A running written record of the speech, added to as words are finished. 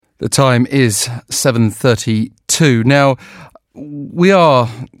The time is 7:32. Now, we are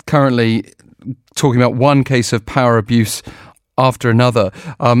currently talking about one case of power abuse after another.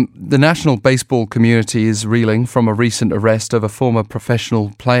 The national baseball community is reeling from a recent arrest of a former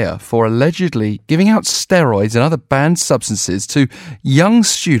professional player for allegedly giving out steroids and other banned substances to young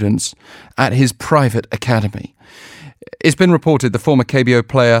students at his private academy. It's been reported the former KBO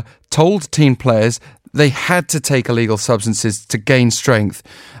player told teen players they had to take illegal substances to gain strength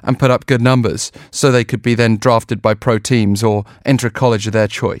and put up good numbers so they could be then drafted by pro teams or enter a college of their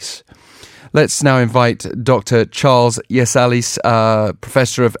choice. Let's now invite Dr. Charles Yesalis,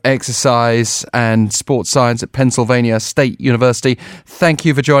 Professor of Exercise and Sports Science at Pennsylvania State University. Thank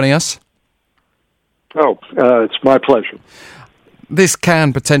you for joining us. It's my pleasure. This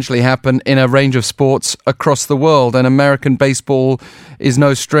can potentially happen in a range of sports across the world, and American baseball is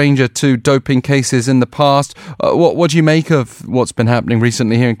no stranger to doping cases in the past. What do you make of what's been happening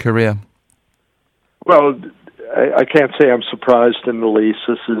recently here in Korea? Well, I can't say I'm surprised in the least.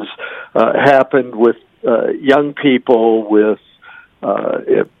 This has happened with young people with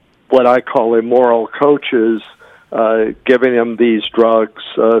what I call immoral coaches giving them these drugs.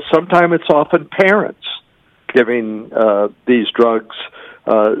 Sometimes it's often parents giving these drugs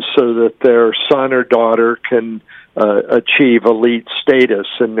so that their son or daughter can achieve elite status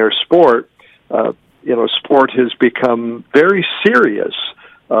in their sport. Sport has become very serious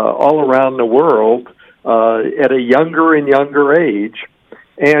all around the world at a younger and younger age.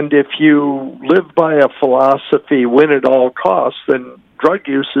 And if you live by a philosophy, win at all costs, then drug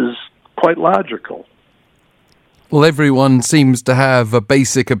use is quite logical. Well, everyone seems to have a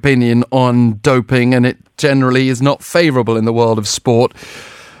basic opinion on doping, and it generally is not favourable in the world of sport.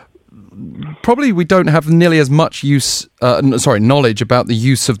 Probably we don't have nearly as much knowledge about the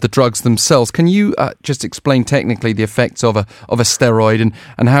use of the drugs themselves. Can you just explain technically the effects of a steroid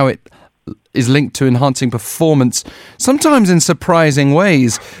and how it is linked to enhancing performance, sometimes in surprising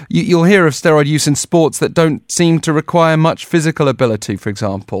ways? You'll hear of steroid use in sports that don't seem to require much physical ability, for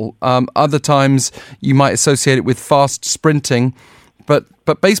example. Other times you might associate it with fast sprinting, but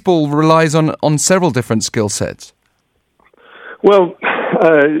baseball relies on several different skill sets. Well,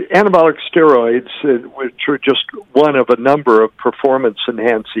 anabolic steroids, which are just one of a number of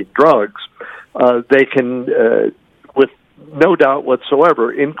performance-enhancing drugs, they can, with no doubt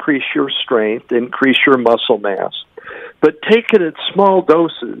whatsoever, increase your strength, increase your muscle mass. But taken at small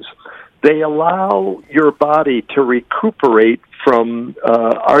doses, they allow your body to recuperate from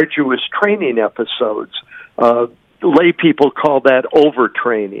arduous training episodes. Lay people call that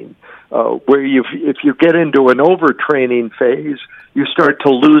overtraining, where if you get into an overtraining phase, you start to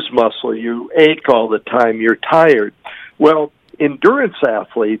lose muscle, you ache all the time, you're tired. Well, endurance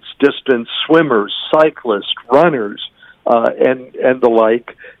athletes, distance swimmers, cyclists, runners, and the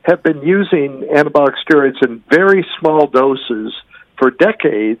like, have been using anabolic steroids in very small doses for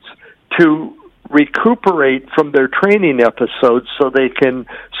decades to recuperate from their training episodes so they can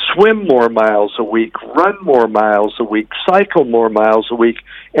swim more miles a week, run more miles a week, cycle more miles a week,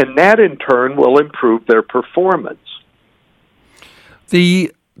 and that in turn will improve their performance.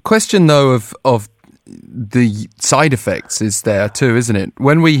 The question, though, of the side effects is there too, isn't it?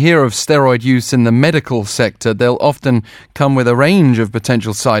 When we hear of steroid use in the medical sector, they'll often come with a range of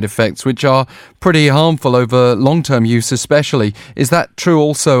potential side effects, which are pretty harmful over long-term use especially. Is that true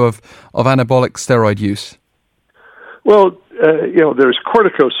also of anabolic steroid use? Well, there's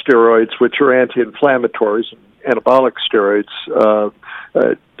corticosteroids, which are anti-inflammatories, and anabolic steroids.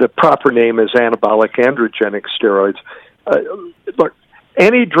 The proper name is anabolic androgenic steroids. Look,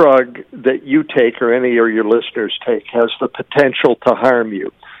 any drug that you take or any of your listeners take has the potential to harm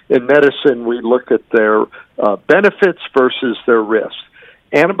you. In medicine, we look at their benefits versus their risks.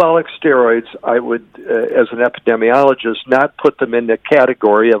 Anabolic steroids, I would, as an epidemiologist, not put them in the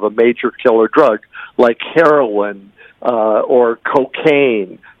category of a major killer drug like heroin or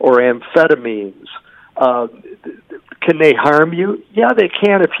cocaine or amphetamines. Can they harm you? Yeah, they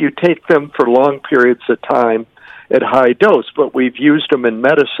can if you take them for long periods of time at high dose, but we've used them in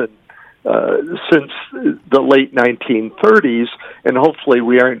medicine since the late 1930s, and hopefully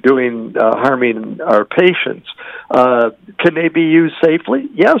we aren't doing harming our patients. Can they be used safely?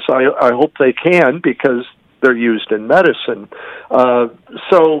 Yes, I hope they can, because they're used in medicine.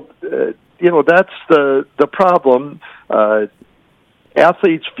 So that's the problem.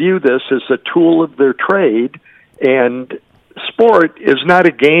 Athletes view this as a tool of their trade, and sport is not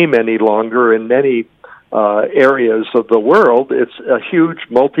a game any longer in many areas of the world. It's a huge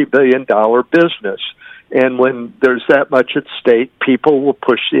multi-billion-dollar business. And when there's that much at stake, people will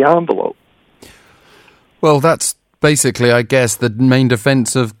push the envelope. Well, that's basically, I guess, the main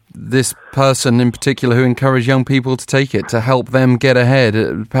defense of this person in particular who encouraged young people to take it to help them get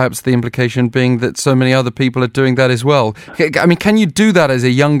ahead? Perhaps the implication being that so many other people are doing that as well. I mean, can you do that as a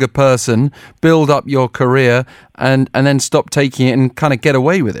younger person, build up your career and then stop taking it and kind of get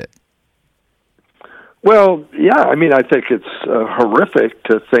away with it? Well, yeah, I mean, I think it's horrific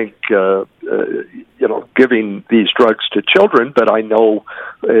to think, giving these drugs to children, but I know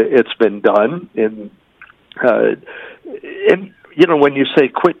it's been done. And when you say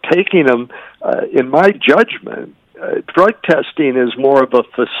quit taking them, in my judgment, drug testing is more of a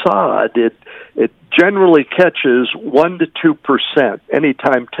facade. It generally catches 1% to 2%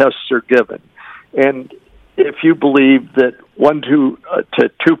 anytime tests are given. And if you believe that 1% to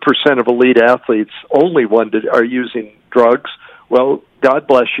 2% of elite athletes, only are using drugs, well, God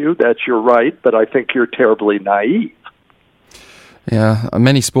bless you, that's your right, but I think you're terribly naive. Yeah,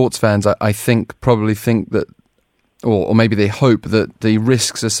 many sports fans, I think, probably think that, or maybe they hope that the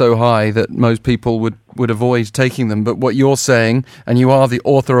risks are so high that most people would avoid taking them. But what you're saying, and you are the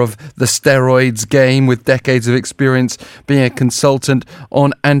author of The Steroids Game with decades of experience being a consultant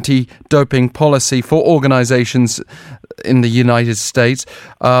on anti-doping policy for organizations in the United States,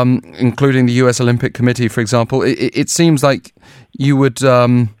 including the US Olympic Committee, for example, it seems like you would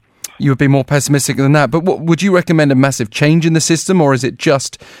be more pessimistic than that. But would you recommend a massive change in the system, or is it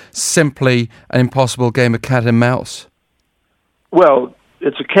just simply an impossible game of cat and mouse? Well,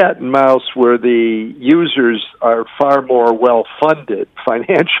 it's a cat and mouse where the users are far more well-funded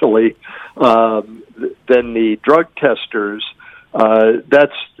financially than the drug testers.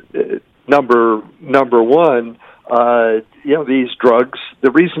 That's number one. These drugs,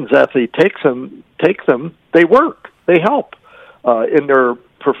 the reasons athletes take them, they work. They help in their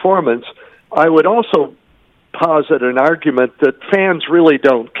performance. I would also posit an argument that fans really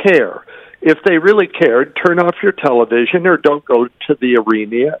don't care. If they really cared, turn off your television or don't go to the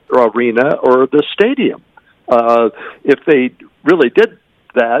arena or the stadium. If they really did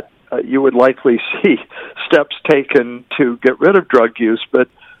that, you would likely see steps taken to get rid of drug use. But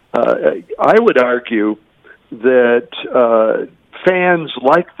I would argue that fans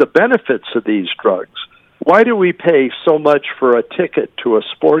like the benefits of these drugs. Why do we pay so much for a ticket to a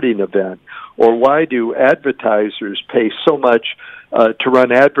sporting event? Or why do advertisers pay so much to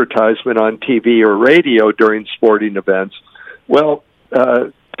run advertisement on TV or radio during sporting events? Well,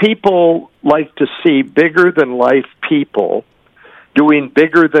 people like to see bigger-than-life people doing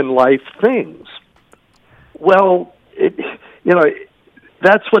bigger-than-life things. Well,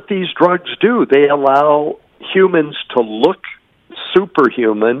 that's what these drugs do. They allow humans to look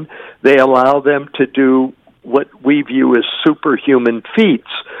superhuman. They allow them to do what we view as superhuman feats.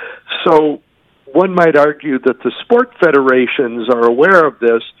 So one might argue that the sport federations are aware of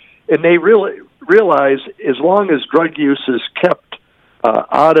this, and they really realize as long as drug use is kept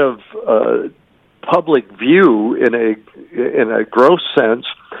out of public view in a gross sense,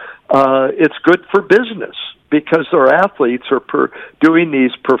 it's good for business because their athletes are doing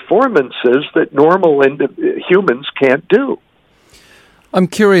these performances that normal humans can't do. I'm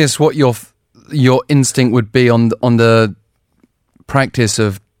curious what your instinct would be on the practice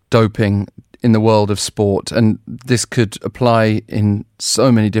of doping in the world of sport, and this could apply in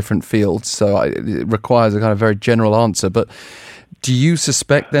so many different fields, so it requires a kind of very general answer. But do you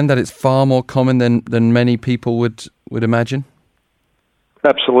suspect then that it's far more common than many people would imagine?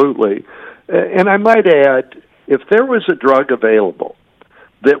 Absolutely. And I might add, if there was a drug available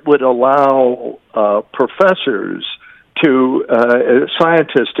that would allow professors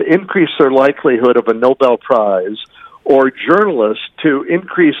scientists to increase their likelihood of a Nobel Prize, or journalists to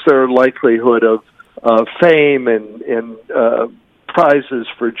increase their likelihood of fame and prizes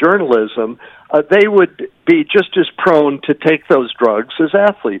for journalism, they would be just as prone to take those drugs as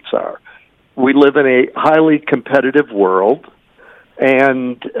athletes are. We live in a highly competitive world,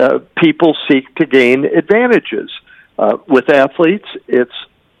 and people seek to gain advantages. With athletes, it's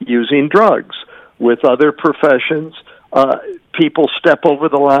using drugs. With other professions, people step over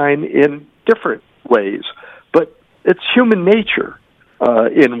the line in different ways. But it's human nature.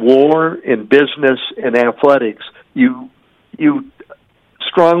 In war, in business, in athletics, you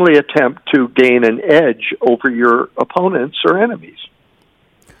strongly attempt to gain an edge over your opponents or enemies.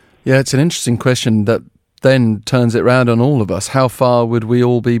 Yeah, it's an interesting question that then turns it round on all of us. How far would we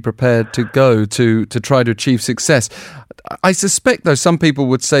all be prepared to go to try to achieve success? I suspect, though, some people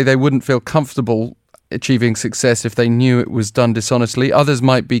would say they wouldn't feel comfortable achieving success if they knew it was done dishonestly. Others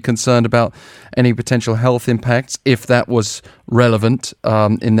might be concerned about any potential health impacts if that was relevant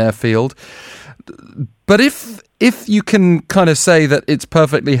in their field. But if you can kind of say that it's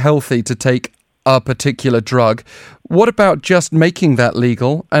perfectly healthy to take a particular drug. What about just making that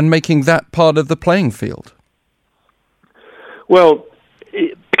legal and making that part of the playing field? Well,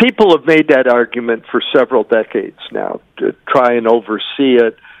 people have made that argument for several decades now to try and oversee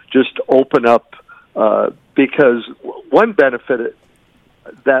it, just open up, because one benefit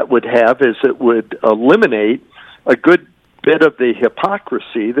that would have is it would eliminate a good bit of the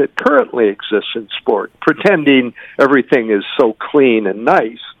hypocrisy that currently exists in sport, pretending everything is so clean and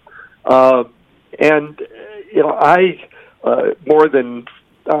nice. I more than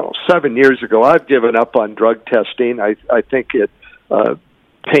 7 years ago, I've given up on drug testing. I think it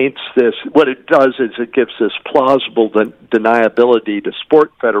paints this. What it does is it gives this plausible deniability to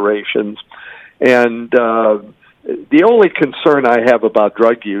sport federations, and the only concern I have about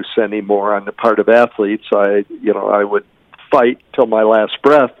drug use anymore on the part of athletes, I would fight till my last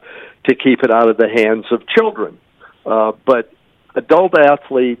breath to keep it out of the hands of children. But adult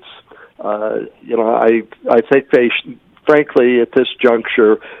athletes, I think they should, frankly, at this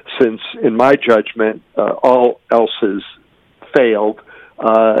juncture, since in my judgment all else has failed,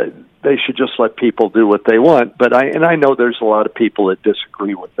 they should just let people do what they want. But I know there's a lot of people that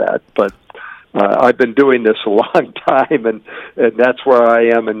disagree with that, but I've been doing this a long time, and that's where I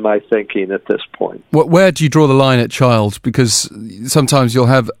am in my thinking at this point. Where do you draw the line at child? Because sometimes you'll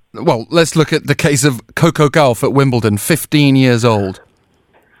have... Well, let's look at the case of Coco Gauff at Wimbledon, 15 years old.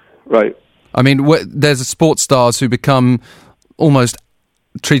 Right. I mean, there's sports stars who become almost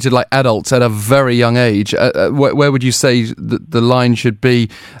treated like adults at a very young age. Where would you say the line should be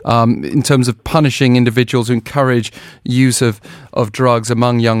in terms of punishing individuals who encourage use of drugs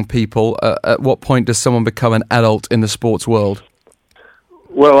among young people? At what point does someone become an adult in the sports world?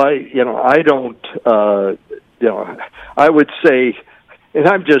 Well, I don't. I would say, and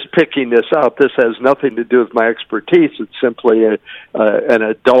I'm just picking this out. This has nothing to do with my expertise. It's simply an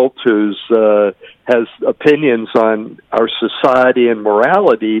adult who's has opinions on our society and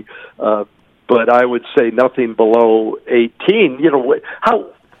morality. But I would say nothing below 18.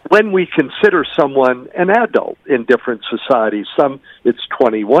 When we consider someone an adult in different societies, some it's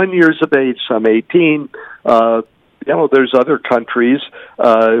 21 years of age, some 18. There's other countries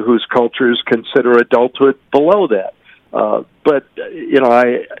whose cultures consider adulthood below that. But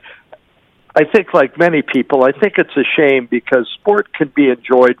I think, like many people, I think it's a shame because sport can be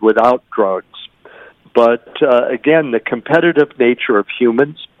enjoyed without drugs. But again, the competitive nature of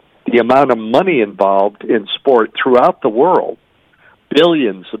humans, the amount of money involved in sport throughout the world,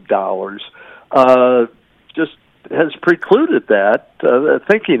 billions of dollars, just has precluded that,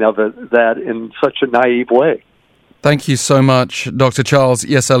 thinking of that in such a naive way. Thank you so much, Dr. Charles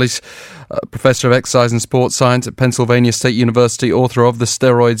Yesalis, Professor of Exercise and Sports Science at Pennsylvania State University, author of The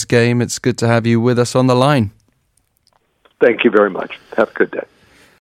Steroids Game. It's good to have you with us on the line. Thank you very much. Have a good day.